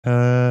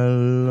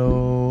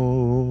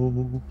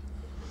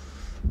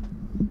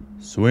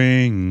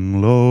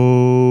Swing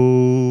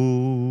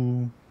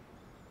low,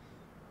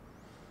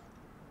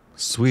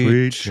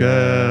 sweet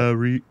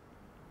chariot,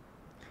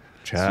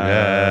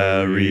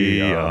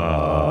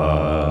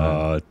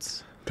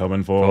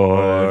 coming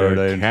forward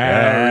and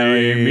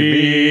carry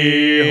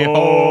me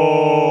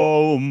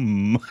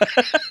home.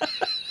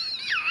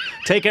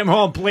 Take him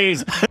home,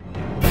 please.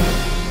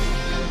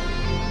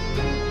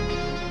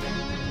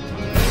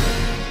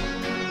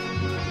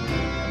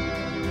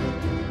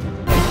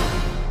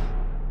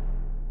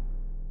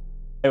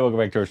 Hey, welcome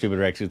back to our Stupid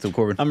Reactions. I'm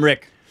Corbin. I'm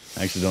Rick.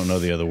 I actually don't know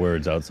the other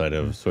words outside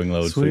of swing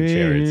low, sweet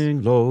chariots.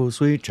 Swing low,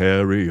 sweet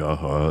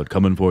chariot,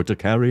 coming forward to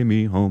carry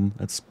me home.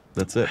 That's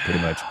it, pretty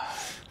much.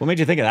 What made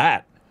you think of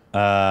that?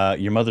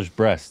 Your mother's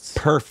breasts.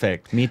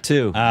 Perfect. Me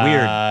too.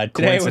 Weird.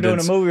 Today we're doing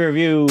a movie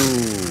review.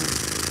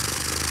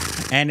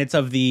 And it's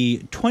of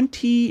the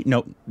 20.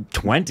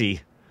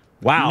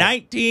 Wow.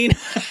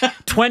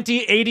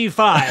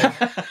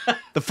 2085.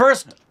 The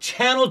first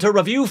channel to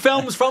review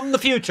films from the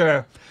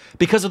future.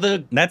 Because of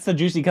the... That's the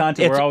juicy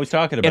content we're always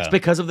talking about. It's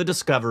because of the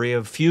discovery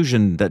of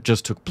fusion that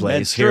just took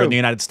place here in the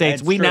United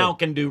States. We now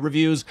can do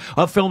reviews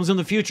of films in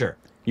the future.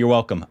 You're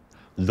welcome,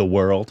 the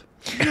world.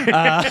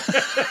 Let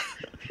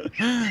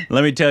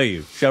me tell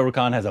you, Shah Rukh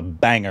Khan has a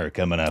banger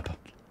coming up.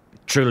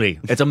 Truly.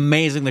 It's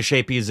amazing the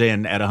shape he's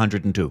in at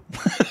 102.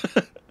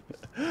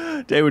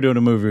 Today we're doing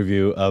a movie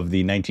review of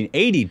the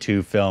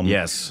 1982 film...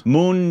 Yes.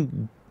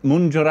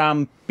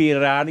 Moondram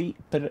Pirai.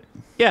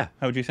 Yeah.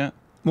 How would you say it?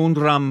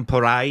 Moondram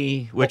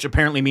Pirai, which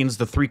apparently means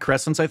the three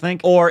crescents, I think.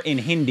 Or in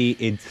Hindi,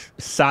 it's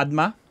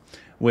Sadma,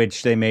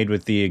 which they made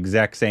with the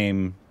exact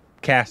same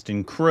cast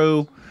and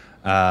crew,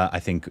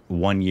 I think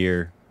 1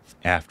 year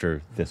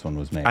after this one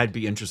was made. I'd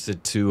be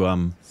interested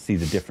to see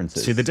the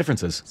differences. See the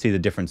differences. See the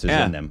differences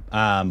in them.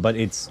 But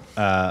it's,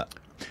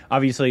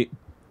 obviously,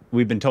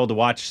 we've been told to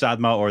watch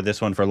Sadma or this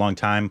one for a long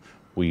time.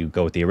 We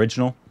go with the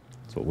original.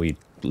 That's what we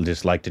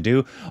just like to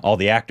do. All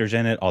the actors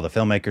in it, all the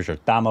filmmakers are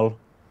Tamil.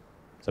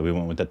 So we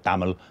went with the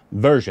Tamil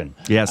version.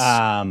 Yes.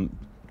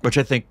 Which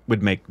I think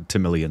would make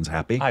Tamilians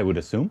happy. I would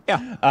assume.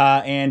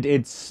 Yeah. And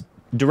it's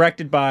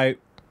directed by...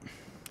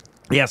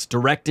 Yes,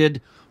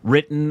 directed,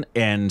 written,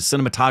 and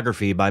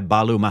cinematography by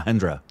Balu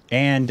Mahendra.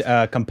 And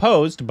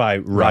composed by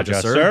Raja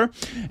Sir.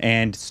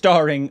 And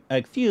starring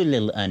a few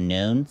little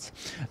unknowns.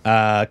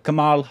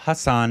 Kamal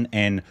Haasan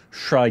and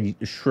Sridevi.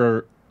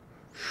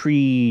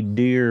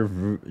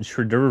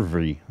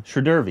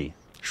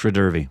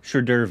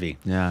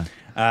 Yeah.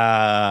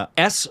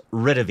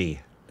 Sridevi.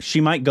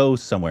 She might go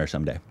somewhere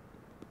someday.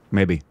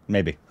 Maybe.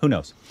 Maybe. Who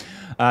knows?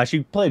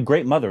 She played a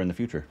great mother in the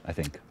future, I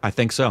think. I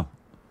think so.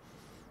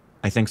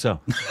 I think so.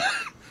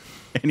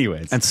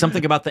 Anyways. And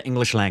something about the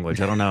English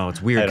language. I don't know.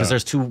 It's weird because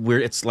there's two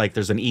weird. It's like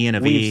there's an E and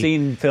a V. We've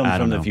seen films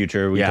from the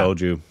future. We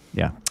told you.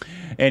 Yeah.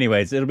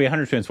 Anyways, it'll be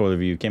 100% spoiler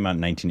review. Came out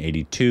in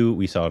 1982.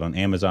 We saw it on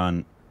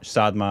Amazon.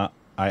 Sadma.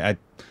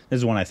 This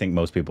is one I think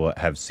most people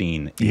have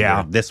seen.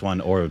 Yeah. This one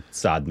or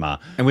Sadma.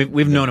 And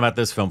we've known about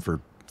this film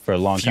for a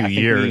long few time.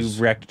 years.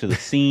 We reacted to the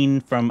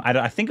scene from.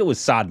 I think it was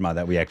Sadma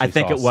that we actually. I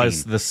think it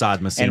was the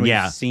Sadma scene.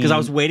 Yeah. Because I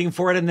was waiting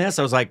for it in this.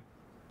 I was like,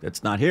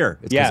 it's not here.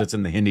 It's because it's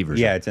in the Hindi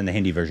version. Yeah, it's in the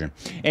Hindi version.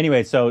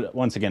 Anyway, so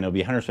once again, it'll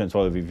be 100%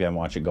 spoiler review. If you haven't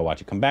watched it, go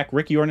watch it. Come back.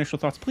 Rick, your initial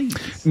thoughts,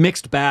 please.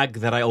 Mixed bag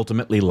that I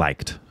ultimately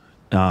liked.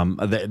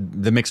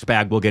 The mixed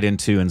bag we'll get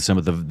into in some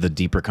of the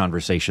deeper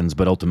conversations,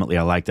 but ultimately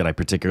I liked it. I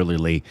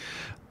particularly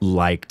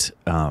liked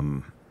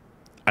the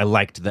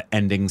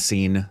ending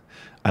scene.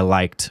 I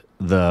liked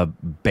the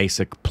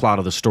basic plot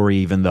of the story,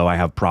 even though I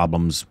have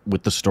problems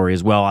with the story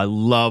as well. I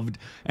loved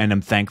and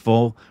am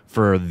thankful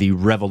for the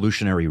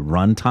revolutionary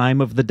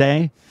runtime of the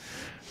day,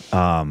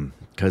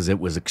 because it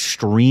was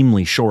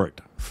extremely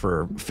short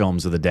for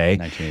films of the day.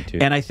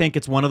 1982. And I think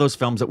it's one of those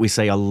films that we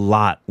say a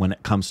lot when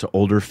it comes to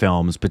older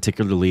films,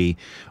 particularly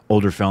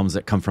older films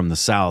that come from the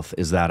South,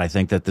 is that I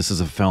think that this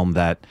is a film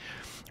that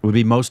would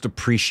be most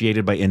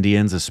appreciated by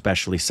Indians,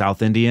 especially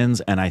South Indians.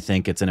 And I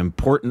think it's an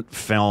important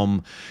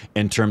film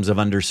in terms of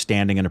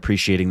understanding and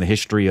appreciating the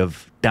history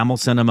of Tamil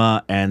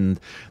cinema and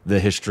the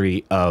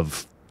history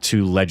of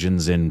two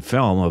legends in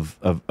film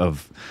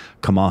of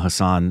Kamal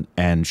Haasan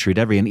and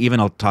Sridevi. And even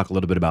I'll talk a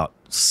little bit about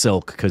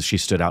Silk because she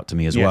stood out to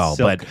me as well.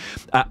 Silk.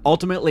 But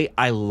ultimately,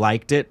 I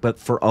liked it, but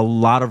for a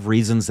lot of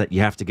reasons that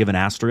you have to give an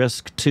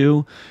asterisk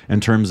to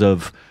in terms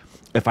of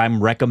if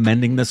I'm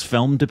recommending this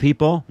film to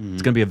people,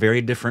 it's going to be a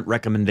very different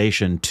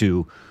recommendation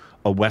to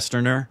a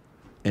Westerner,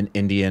 an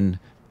Indian,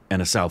 and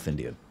a South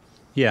Indian.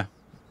 Yeah,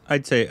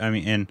 I'd say. I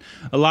mean, and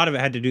a lot of it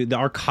had to do.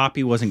 Our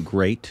copy wasn't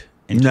great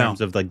in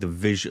terms of like the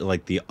visual,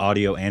 like the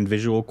audio and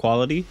visual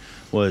quality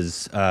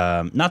was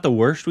not the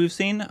worst we've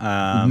seen.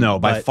 No,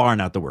 by far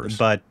not the worst,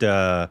 but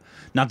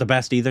not the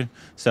best either.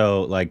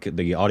 So like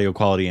the audio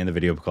quality and the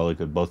video quality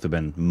could both have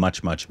been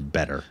much much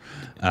better.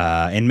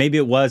 And maybe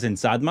it was in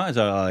Sadma.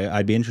 So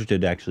I'd be interested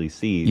to actually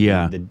see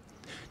the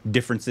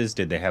differences.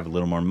 Did they have a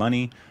little more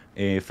money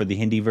for the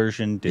Hindi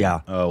version?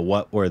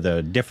 What were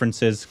the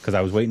differences? Because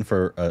I was waiting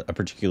for a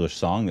particular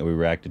song that we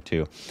reacted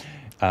to.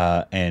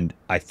 and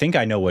I think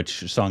I know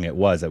which song it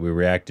was that we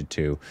reacted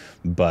to,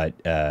 but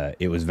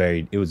it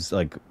was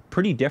like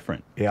pretty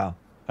different. Yeah.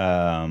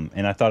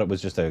 And I thought it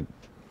was just a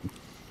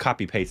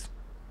copy paste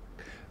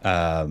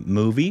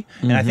movie,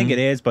 and I think it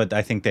is, but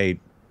I think they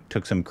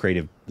took some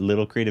creative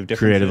differences,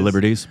 creative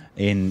liberties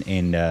in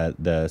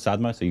the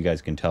Sadma, so you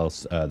guys can tell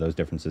those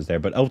differences there.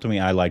 But ultimately,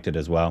 I liked it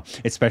as well,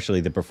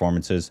 especially the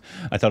performances.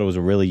 I thought it was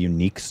a really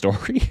unique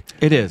story.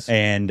 It is,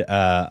 and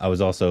I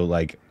was also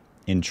like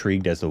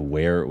intrigued as to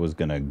where it was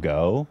gonna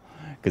go,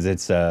 because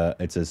it's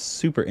a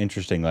super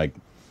interesting, like,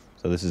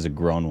 so this is a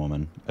grown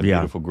woman, a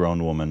beautiful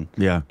grown woman,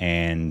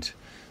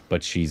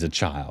 but she's a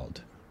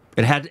child.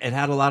 It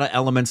had a lot of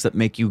elements that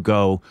make you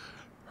go,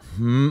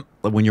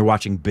 when you're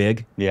watching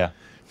Big. Yeah.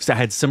 So I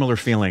had similar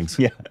feelings.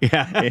 Yeah.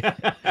 Yeah.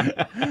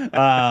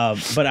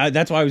 But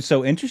that's why I was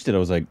so interested. I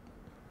was like,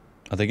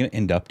 are they going to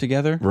end up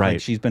together? Right.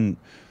 Like he's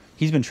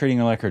been treating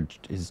her like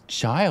his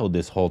child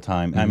this whole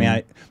time. I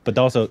mean, but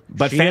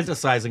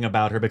fantasizing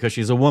about her because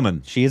she's a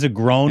woman. She is a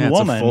grown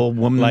woman. It's a full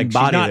woman like,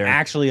 body she's not there.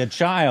 actually a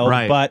child,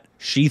 right. But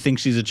she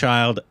thinks she's a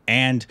child,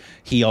 and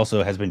he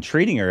also has been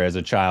treating her as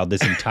a child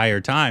this entire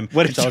time.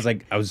 So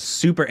I was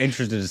super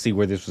interested to see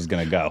where this was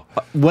going to go.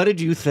 What did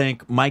you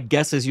think? My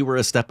guess is you were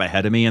a step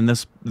ahead of me in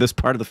this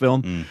part of the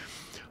film.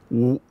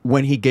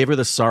 When he gave her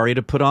the sari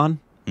to put on,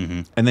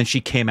 and then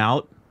she came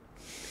out.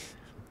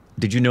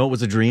 Did you know it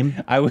was a dream?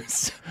 I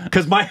was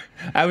like,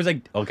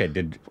 okay,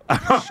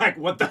 I'm like,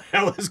 what the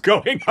hell is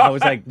going on? I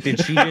was like, did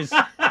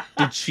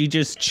she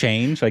just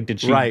change? Like, did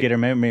she get her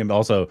memory? And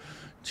also,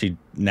 she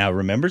now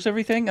remembers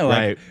everything? Like,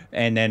 right.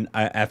 And then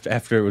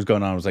after it was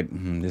going on, I was like,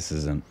 this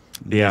is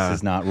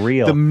not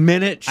real. The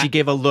minute she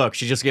gave a look,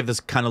 she just gave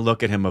this kind of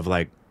look at him of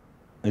like,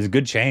 it was a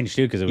good change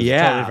too, because it was a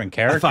totally different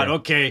character. I thought,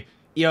 okay,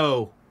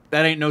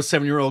 that ain't no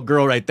 7-year-old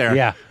girl right there.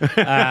 Yeah.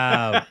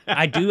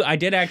 I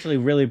did actually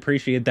really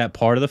appreciate that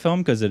part of the film,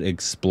 because it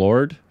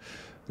explored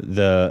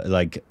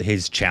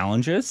his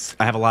challenges.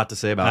 I have a lot to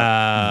say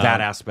about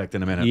that aspect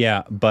in a minute.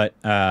 Yeah, but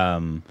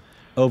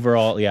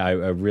overall, yeah, I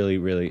really,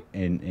 really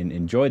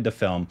enjoyed the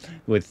film.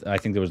 I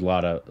think there was a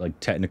lot of like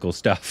technical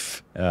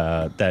stuff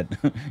that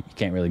you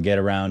can't really get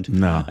around,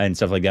 and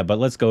stuff like that. But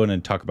let's go in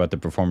and talk about the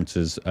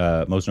performances.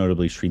 Most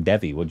notably,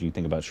 Sridevi. What do you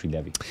think about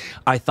Sridevi?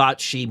 I thought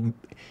she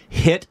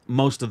hit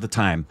most of the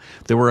time.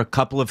 There were a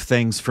couple of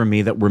things for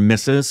me that were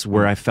misses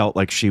where I felt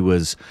like she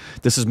was.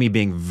 This is me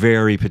being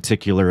very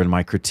particular in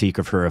my critique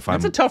of her. If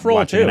That's I'm a tough role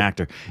watching too. An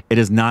actor, it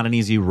is not an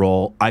easy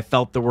role. I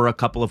felt there were a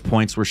couple of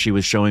points where she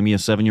was showing me a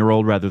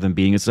 7-year-old rather than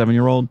being a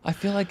 7-year-old. I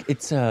feel like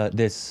it's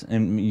this,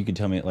 and you can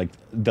tell me, like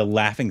the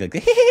laughing,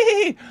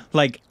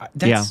 like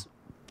that's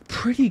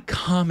pretty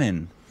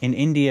common in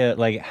India,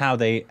 like how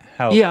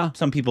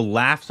some people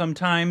laugh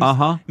sometimes.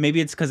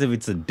 Maybe it's because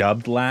it's a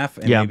dubbed laugh,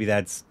 and maybe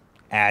that's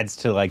adds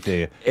to like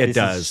the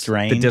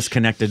strange, the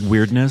disconnected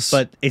weirdness.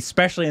 But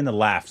especially in the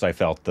laughs, I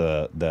felt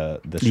the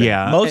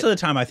most of the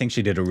time I think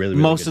she did a really,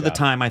 really most good of the job.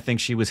 time I think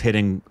she was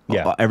hitting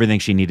everything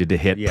she needed to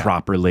hit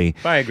properly.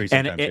 I agree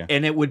sometimes,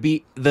 and it would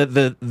be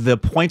the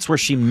points where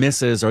she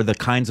misses are the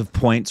kinds of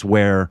points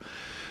where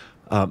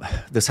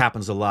this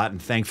happens a lot, and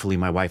thankfully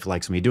my wife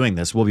likes me doing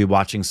this. We'll be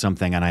watching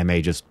something and I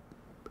may just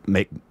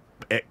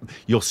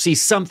you'll see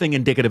something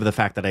indicative of the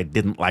fact that I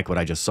didn't like what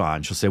I just saw,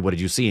 and she'll say, "What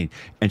did you see?"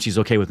 And she's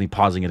okay with me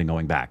pausing it and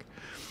going back.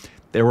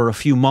 There were a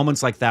few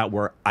moments like that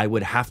where I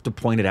would have to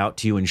point it out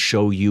to you and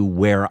show you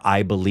where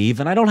I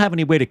believe, and I don't have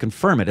any way to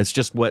confirm it. It's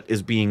just what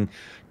is being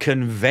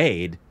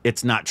conveyed.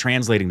 It's not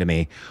translating to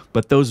me.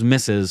 But those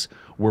misses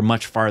were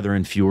much farther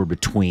and fewer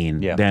between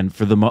than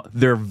for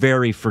they're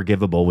very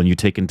forgivable when you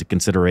take into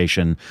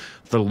consideration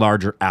the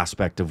larger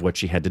aspect of what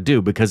she had to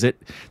do, because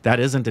that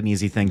isn't an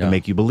easy thing to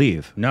make you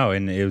believe. No,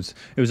 and it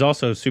was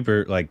also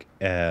super, like,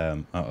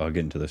 I'll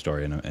get into the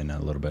story in a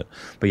little bit,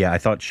 but yeah, I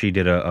thought she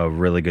did a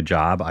really good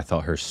job. I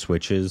thought her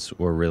switches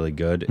were really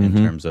good in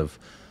terms of,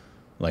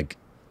 like,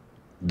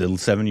 the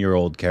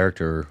 7-year-old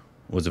character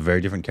was a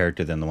very different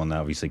character than the one that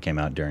obviously came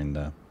out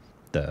during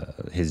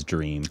his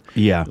dream.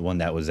 The one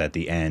that was at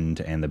the end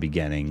and the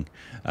beginning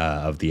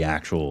of the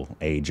actual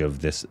age of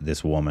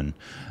this woman.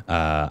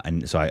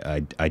 And so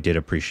I did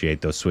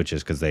appreciate those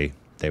switches, because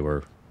they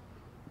were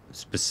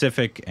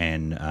specific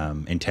and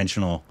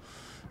intentional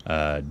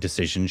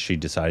decisions she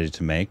decided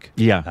to make.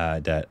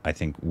 That I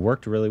think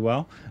worked really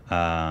well.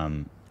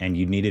 And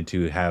you needed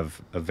to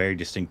have a very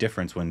distinct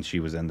difference when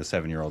she was in the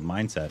 7-year-old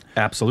mindset.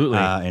 Absolutely.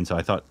 And so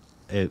I thought,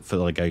 I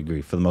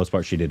agree. For the most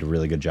part, she did a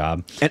really good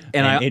job.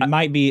 And it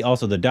might be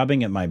also the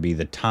dubbing. It might be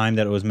the time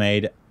that it was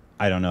made.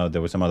 I don't know.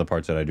 There were some other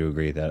parts that I do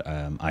agree that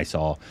I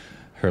saw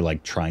her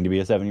like trying to be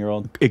a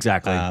 7-year-old.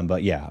 Exactly.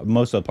 But yeah,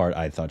 most of the part,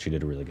 I thought she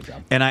did a really good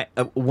job. And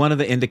one of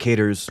the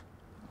indicators,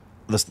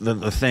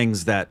 the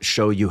things that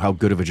show you how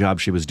good of a job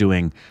she was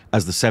doing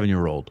as the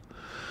 7-year-old,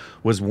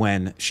 was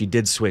when she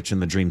did switch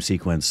in the dream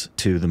sequence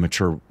to the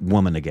mature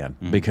woman again,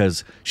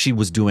 because she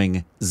was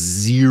doing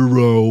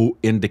zero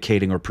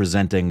indicating or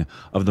presenting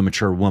of the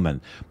mature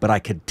woman. But I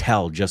could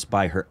tell just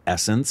by her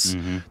essence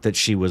that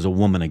she was a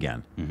woman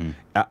again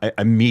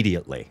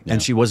immediately. Yeah.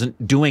 And she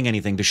wasn't doing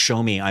anything to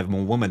show me I'm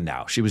a woman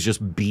now. She was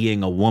just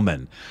being a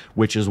woman,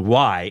 which is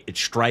why it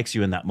strikes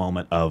you in that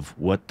moment of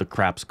what the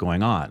crap's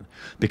going on,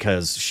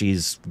 because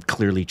she's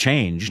clearly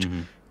changed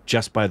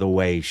just by the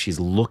way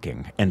she's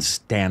looking and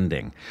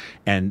standing.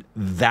 And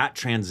that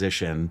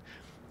transition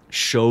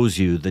shows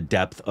you the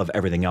depth of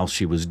everything else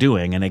she was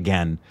doing. And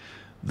again,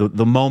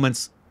 the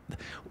moments,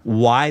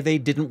 why they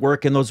didn't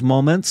work in those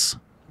moments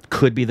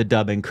could be the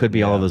dubbing, could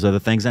be all of those other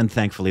things. And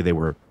thankfully they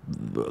were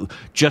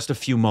just a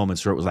few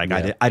moments where it was like,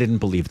 I didn't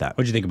believe that.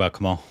 What'd you think about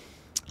Kamal?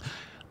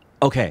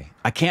 Okay,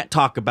 I can't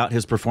talk about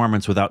his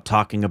performance without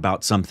talking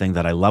about something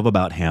that I love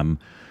about him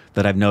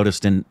that I've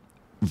noticed in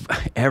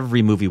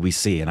every movie we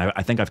see, and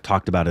I think I've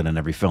talked about it in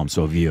every film,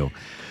 so have you.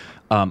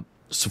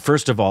 So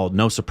first of all,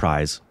 no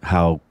surprise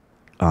how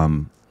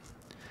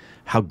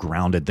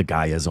grounded the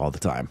guy is all the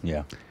time.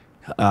 Yeah.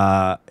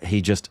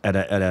 He just at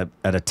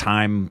a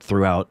time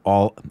throughout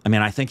all. I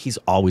mean, I think he's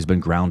always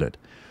been grounded.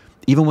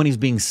 Even when he's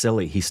being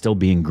silly, he's still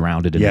being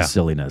grounded in his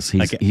silliness. He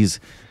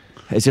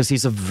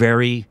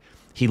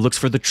looks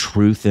for the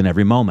truth in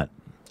every moment,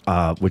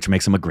 which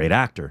makes him a great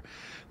actor.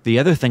 The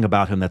other thing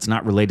about him that's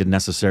not related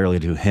necessarily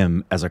to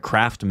him as a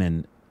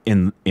craftsman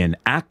in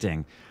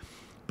acting,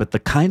 but the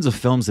kinds of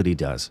films that he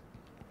does.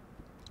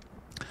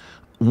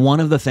 One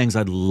of the things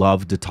I'd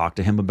love to talk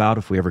to him about,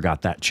 if we ever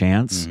got that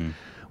chance,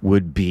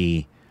 would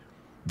be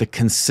the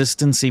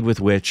consistency with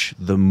which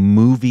the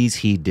movies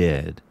he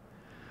did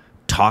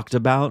talked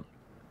about,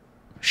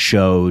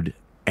 showed,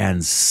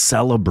 and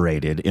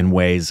celebrated in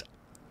ways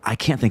I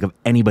can't think of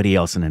anybody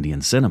else in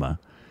Indian cinema.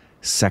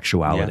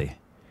 Sexuality. Yeah.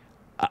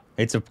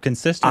 It's a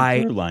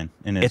consistent through line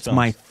in his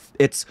films.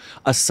 It's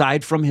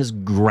aside from his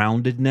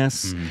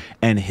groundedness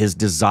and his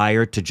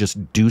desire to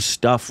just do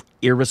stuff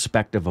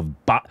irrespective of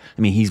I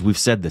mean, we've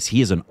said this,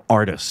 he is an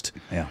artist.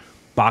 Yeah.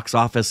 Box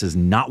office is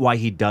not why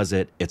he does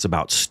it. It's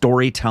about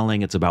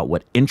storytelling. It's about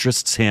what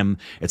interests him.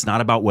 It's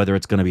not about whether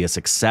it's going to be a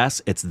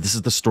success. This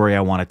is the story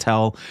I want to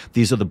tell.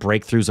 These are the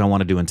breakthroughs I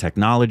want to do in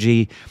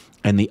technology.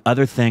 And the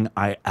other thing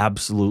I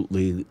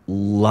absolutely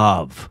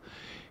love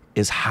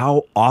is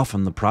how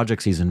often the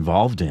projects he's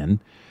involved in,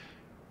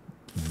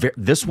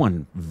 this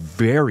one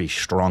very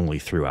strongly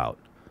throughout,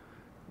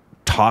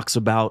 talks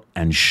about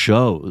and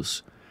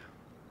shows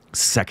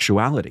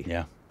sexuality.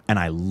 Yeah. And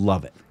I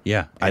love it.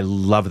 Yeah. I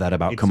love that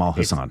about Kamal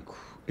Haasan.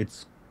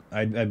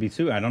 I'd be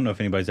too, I don't know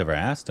if anybody's ever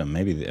asked him.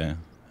 Maybe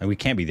we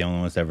can't be the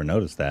only ones to ever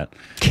notice that.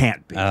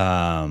 Can't be.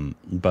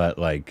 But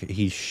like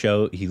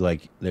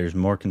there's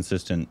more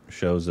consistent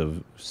shows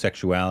of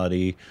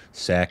sexuality,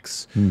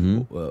 sex,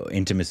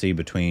 intimacy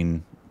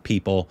between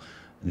people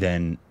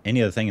than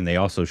any other thing, and they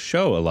also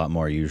show a lot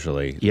more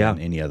usually than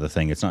any other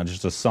thing. It's not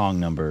just a song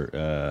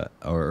number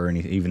or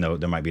anything, even though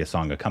there might be a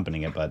song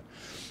accompanying it, but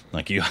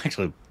like you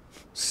actually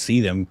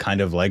see them kind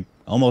of like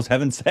almost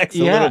having sex a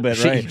little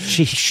bit, right?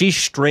 She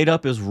straight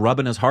up is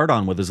rubbing his heart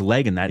on with his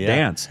leg in that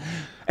dance.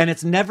 And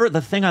it's never,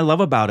 the thing I love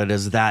about it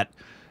is that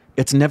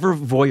it's never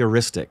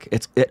voyeuristic.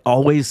 It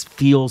always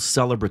feels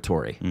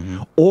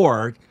celebratory.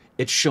 Or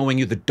it's showing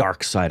you the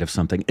dark side of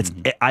something.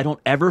 I don't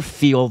ever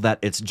feel that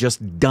it's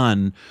just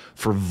done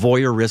for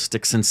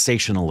voyeuristic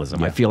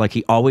sensationalism. I feel like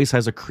he always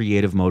has a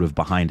creative motive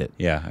behind it.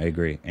 Yeah, I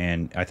agree.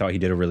 And I thought he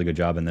did a really good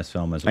job in this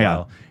film as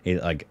well.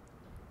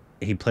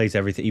 He plays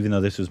everything, even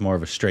though this was more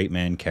of a straight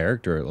man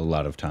character a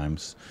lot of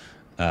times.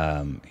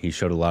 He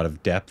showed a lot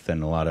of depth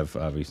and a lot of,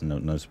 obviously,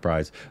 no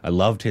surprise. I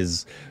loved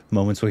his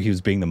moments where he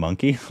was being the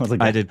monkey. I was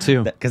like, I did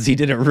too, because he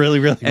did it really,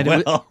 really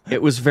well.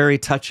 It was very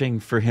touching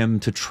for him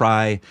to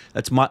try.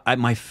 That's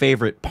my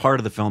favorite part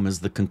of the film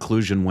is the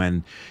conclusion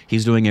when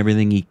he's doing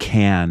everything he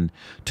can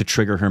to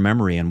trigger her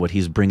memory, and what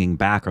he's bringing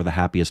back are the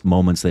happiest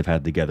moments they've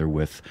had together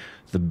with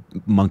the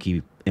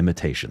monkey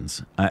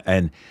imitations.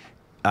 And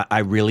I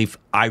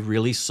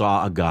really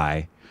saw a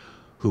guy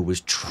who was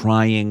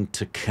trying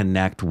to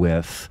connect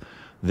with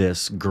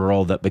this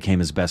girl that became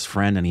his best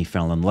friend and he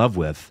fell in love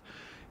with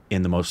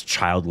in the most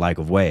childlike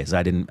of ways.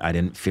 I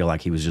didn't feel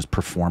like he was just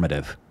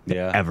performative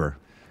ever.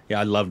 Yeah,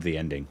 I loved the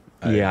ending.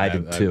 I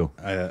did too.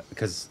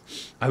 Because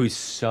I was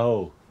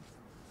so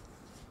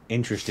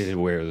interested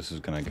in where this was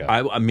going to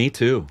go. Me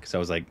too. Because I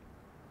was like,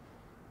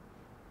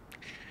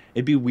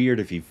 it'd be weird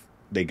if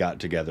they got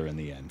together in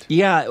the end.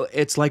 Yeah,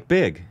 it's like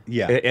Big.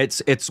 Yeah.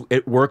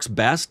 It works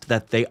best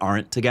that they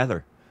aren't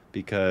together.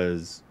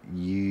 Because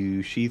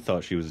she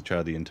thought she was a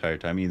child the entire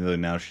time, even though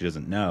now she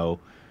doesn't know.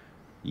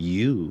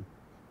 You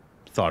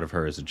thought of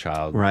her as a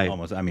child, right?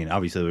 Almost. I mean,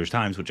 obviously, there's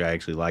times which I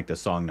actually liked the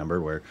song number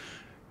where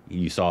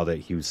you saw that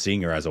he was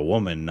seeing her as a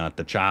woman, not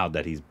the child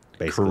that he's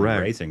basically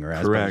raising her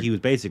as. Correct. But he was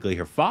basically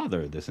her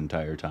father this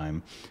entire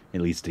time.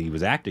 At least he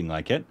was acting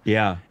like it.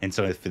 Yeah. And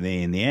so if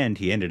in the end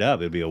he ended up,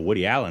 it'd be a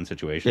Woody Allen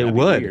situation. It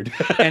would. Weird.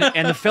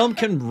 and the film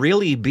can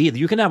really be.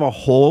 You can have a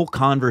whole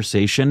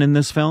conversation in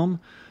this film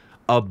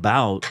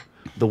about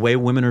the way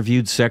women are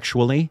viewed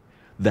sexually,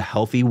 the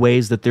healthy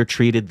ways that they're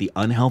treated, the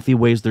unhealthy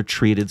ways they're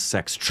treated,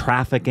 sex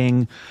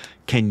trafficking.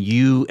 Can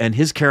you, and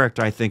his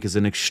character, I think, is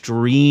an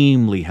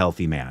extremely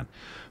healthy man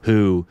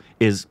who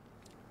is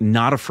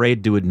not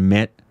afraid to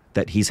admit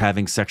that he's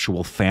having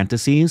sexual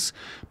fantasies,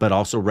 but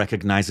also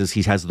recognizes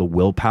he has the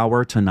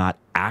willpower to not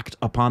act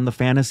upon the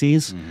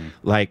fantasies.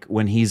 Like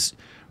when he's,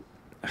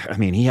 I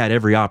mean, he had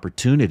every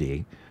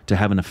opportunity to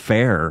have an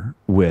affair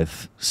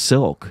with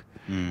Silk,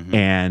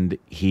 and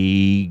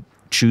he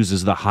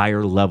chooses the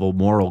higher level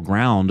moral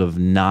ground of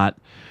not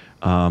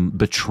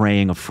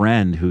betraying a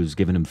friend who's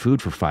given him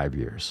food for 5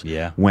 years.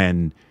 Yeah.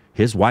 When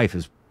his wife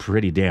is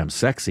pretty damn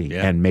sexy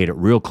and made it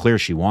real clear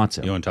she wants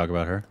him. You want to talk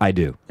about her? I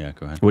do. Yeah,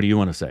 go ahead. What do you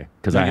want to say?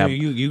 Because I have.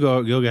 You go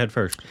ahead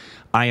first.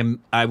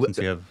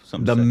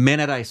 The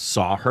minute I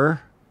saw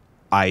her,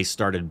 I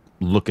started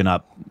looking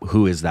up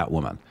who is that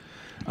woman.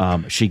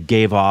 She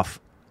gave off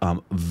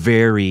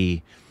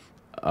very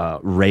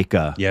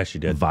Reka she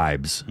did.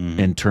 vibes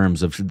in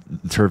terms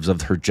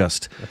of her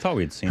just I thought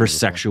we'd seen her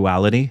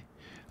sexuality.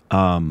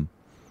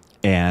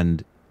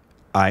 And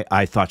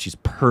I thought she's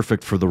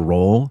perfect for the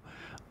role.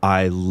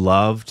 I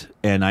loved,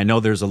 and I know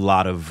there's a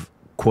lot of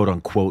quote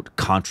unquote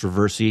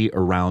controversy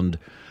around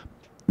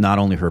not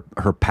only her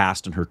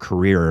past and her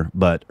career,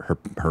 but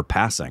her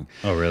passing.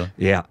 Oh, really?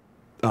 Yeah.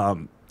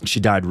 She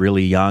died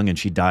really young, and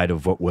she died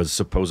of what was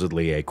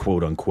supposedly a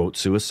quote unquote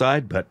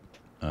suicide, but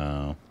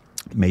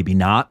maybe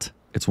not.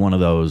 It's one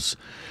of those,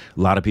 a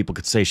lot of people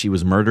could say she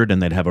was murdered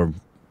and they'd have a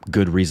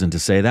good reason to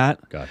say that.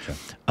 Gotcha.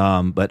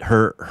 But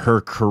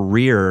her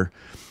career,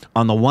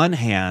 on the one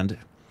hand,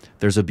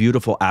 there's a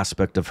beautiful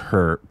aspect of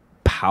her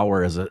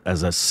power as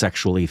a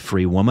sexually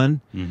free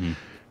woman,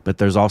 but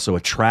there's also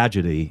a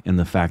tragedy in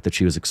the fact that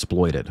she was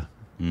exploited.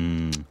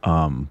 And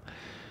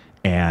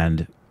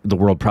the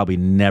world probably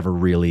never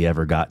really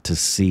ever got to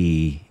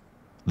see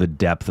the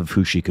depth of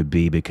who she could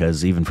be,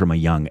 because even from a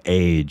young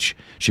age,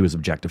 she was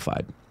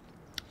objectified,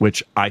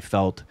 which I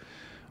felt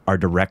our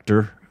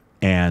director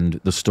and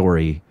the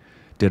story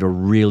did a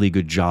really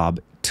good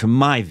job, to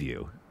my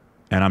view.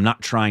 And I'm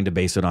not trying to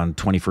base it on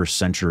 21st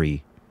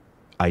century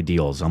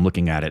ideals. I'm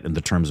looking at it in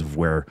the terms of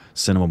where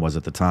cinema was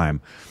at the time.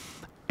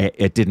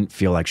 It didn't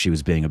feel like she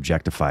was being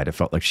objectified. It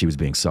felt like she was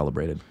being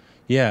celebrated.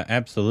 Yeah,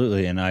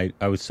 absolutely. And I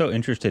was so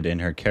interested in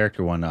her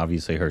character. One,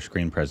 obviously her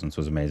screen presence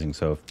was amazing.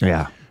 So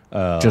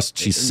just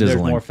she's sizzling.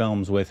 There's more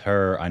films with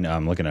her. I know,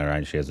 I'm looking at her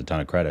and she has a ton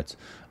of credits.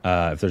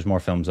 If there's more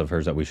films of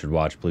hers that we should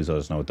watch, please let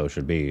us know what those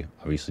should be,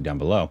 obviously down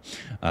below,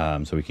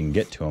 so we can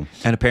get to them.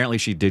 And apparently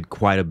she did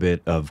quite a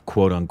bit of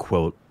quote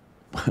unquote,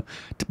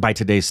 by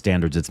today's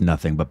standards, it's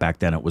nothing, but back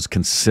then it was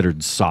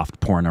considered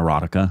soft porn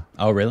erotica.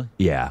 Oh, really?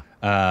 Yeah.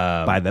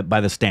 By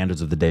the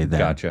standards of the day then.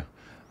 Gotcha.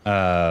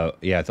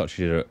 Yeah, I thought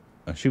she did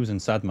she was in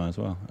Sadma as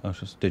well.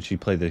 Did she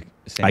play the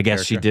same I guess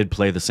character? she did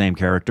play the same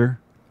character.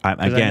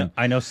 Again,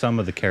 I know some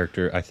of the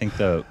character. I think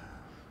the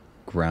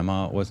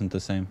grandma wasn't the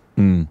same.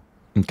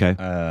 Okay.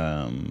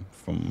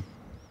 From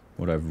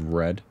what I've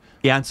read.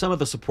 Yeah, and some of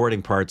the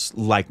supporting parts,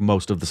 like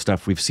most of the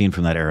stuff we've seen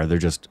from that era, they're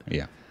just...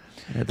 Yeah.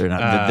 They're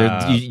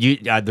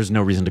not. There's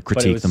no reason to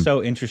critique them. But it was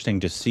so interesting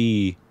to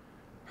see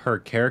her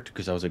character,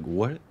 because I was like,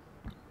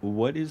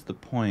 what is the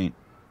point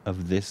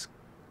of this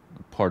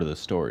part of the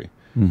story?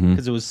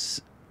 Because it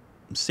was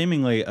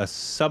seemingly a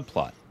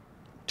subplot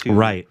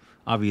to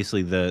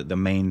obviously the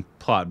main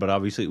plot, but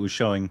obviously it was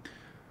showing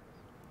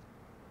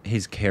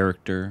his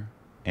character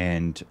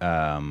and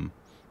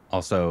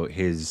also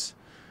his,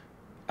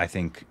 I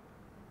think,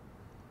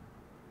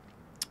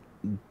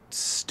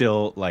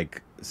 still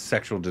like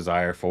sexual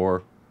desire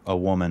for a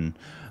woman,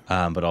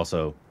 but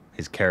also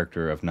his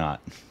character of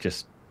not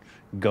just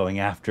going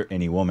after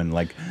any woman.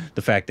 Like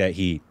the fact that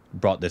he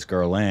brought this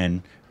girl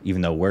in,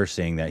 even though we're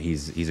seeing that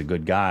he's a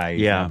good guy,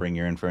 he's not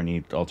bringing her in for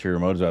any ulterior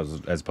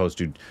motives, as opposed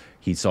to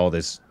he saw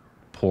this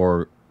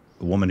poor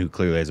woman who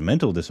clearly has a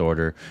mental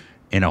disorder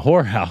in a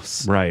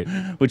whorehouse, right?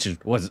 Which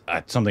was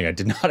something I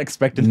did not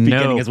expect in the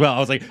beginning as well. I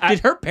was like, did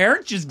her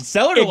parents just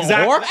sell her to a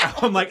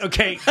whorehouse? I'm like,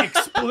 okay,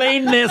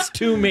 explain this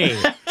to me.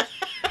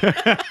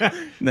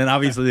 And then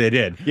obviously they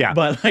did. Yeah.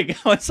 But like,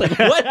 I was like,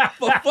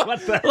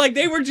 what? Like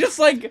they were just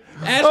like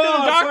asking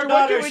the doctor,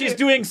 what can we she's do?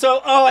 doing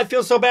so. Oh, I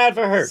feel so bad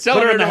for her. Sell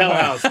Put her her in the to a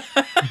hell house.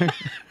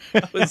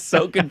 I was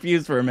so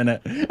confused for a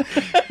minute.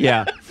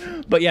 Yeah.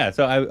 But yeah,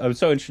 so I was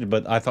so interested,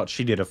 but I thought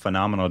she did a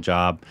phenomenal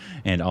job.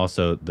 And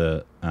also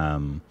the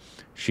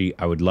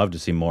I would love to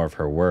see more of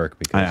her work,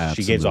 because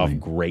she gives off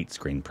great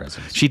screen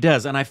presence. She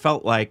does, and I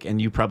felt like,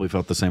 and you probably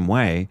felt the same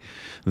way,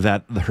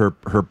 that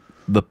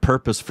the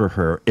purpose for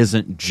her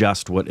isn't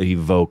just what it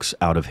evokes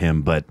out of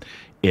him, but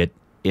it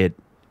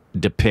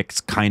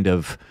depicts kind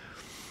of,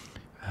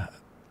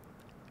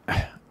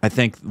 I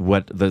think,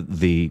 what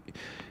the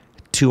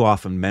too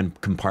often men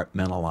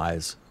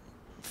compartmentalize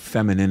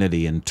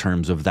femininity in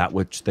terms of that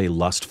which they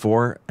lust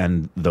for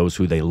and those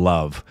who they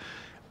love,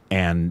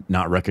 and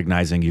not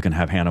recognizing you can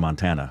have Hannah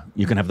Montana.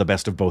 You can have the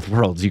best of both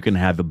worlds. You can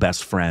have a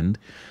best friend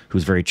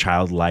who's very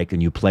childlike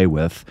and you play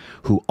with,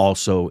 who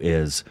also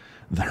is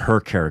her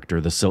character,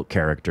 the Silk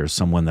character,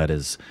 someone that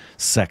is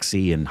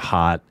sexy and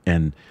hot.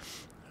 And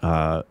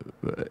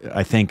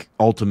I think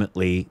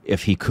ultimately,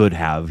 if he could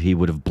have, he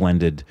would have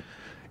blended.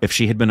 If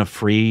she had been a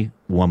free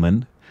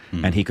woman,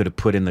 and he could have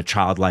put in the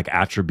childlike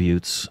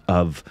attributes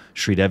of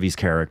Sridevi's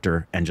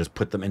character and just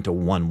put them into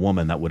one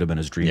woman, that would have been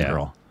his dream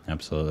girl.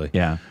 Absolutely.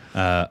 Yeah.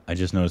 I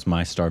just noticed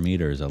my star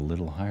meter is a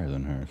little higher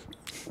than hers.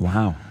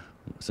 Wow.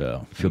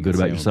 So feel good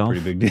about yourself?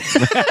 Pretty big deal.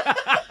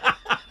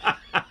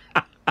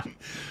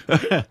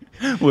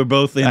 We're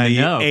both in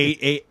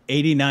the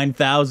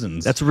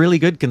 89,000s. That's really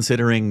good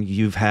considering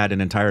you've had an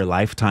entire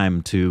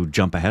lifetime to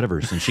jump ahead of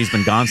her since she's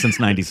been gone since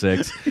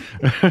 96.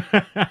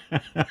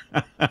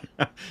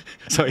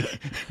 So,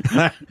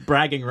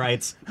 bragging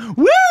rights.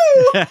 Woo!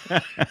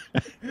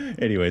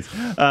 Anyways,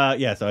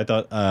 yeah, so I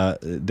thought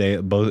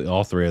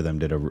all three of them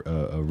did a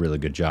really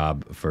good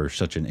job for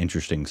such an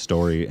interesting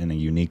story and a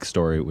unique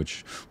story,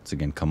 which, once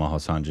again, Kamal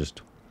Haasan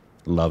just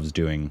loves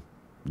doing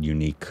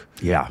unique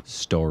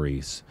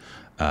stories.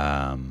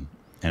 And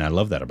I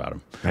love that about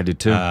him. I do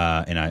too.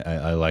 And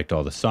I liked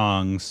all the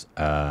songs.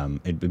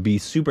 It would be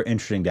super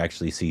interesting to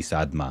actually see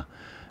Sadma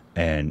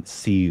and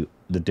see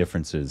the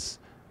differences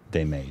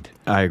they made.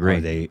 I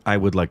agree. I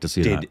would like to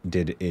see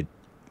that.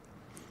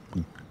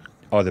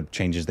 Are the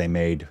changes they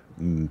made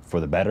for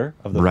the better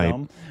of the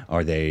film?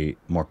 Are they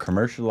more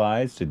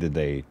commercialized? Did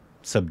they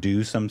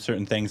subdue some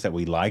certain things that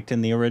we liked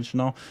in the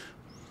original?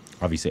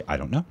 Obviously, I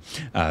don't know.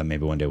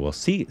 Maybe one day we'll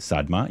see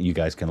Sadma. You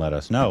guys can let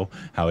us know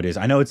how it is.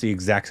 I know it's the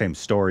exact same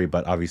story,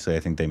 but obviously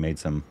I think they made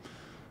some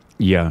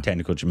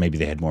technical. Maybe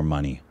they had more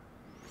money,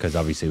 because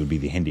obviously it would be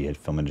the Hindi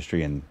film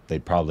industry, and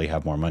they'd probably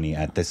have more money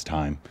at this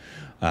time.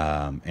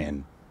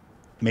 And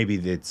maybe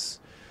it's,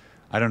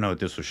 I don't know what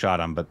this was shot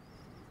on, but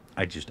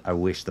I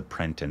wish the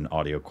print and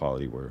audio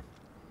quality were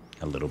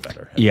a little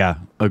better. Yeah,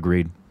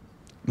 agreed.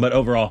 But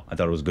overall, I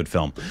thought it was a good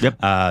film.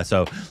 Yep.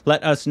 So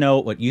let us know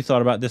what you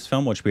thought about this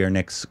film, which will be our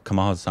next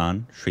Kamal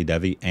Haasan,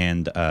 Sridevi,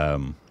 and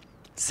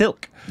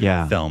Silk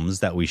films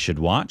that we should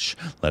watch.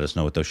 Let us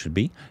know what those should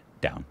be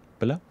down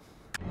below.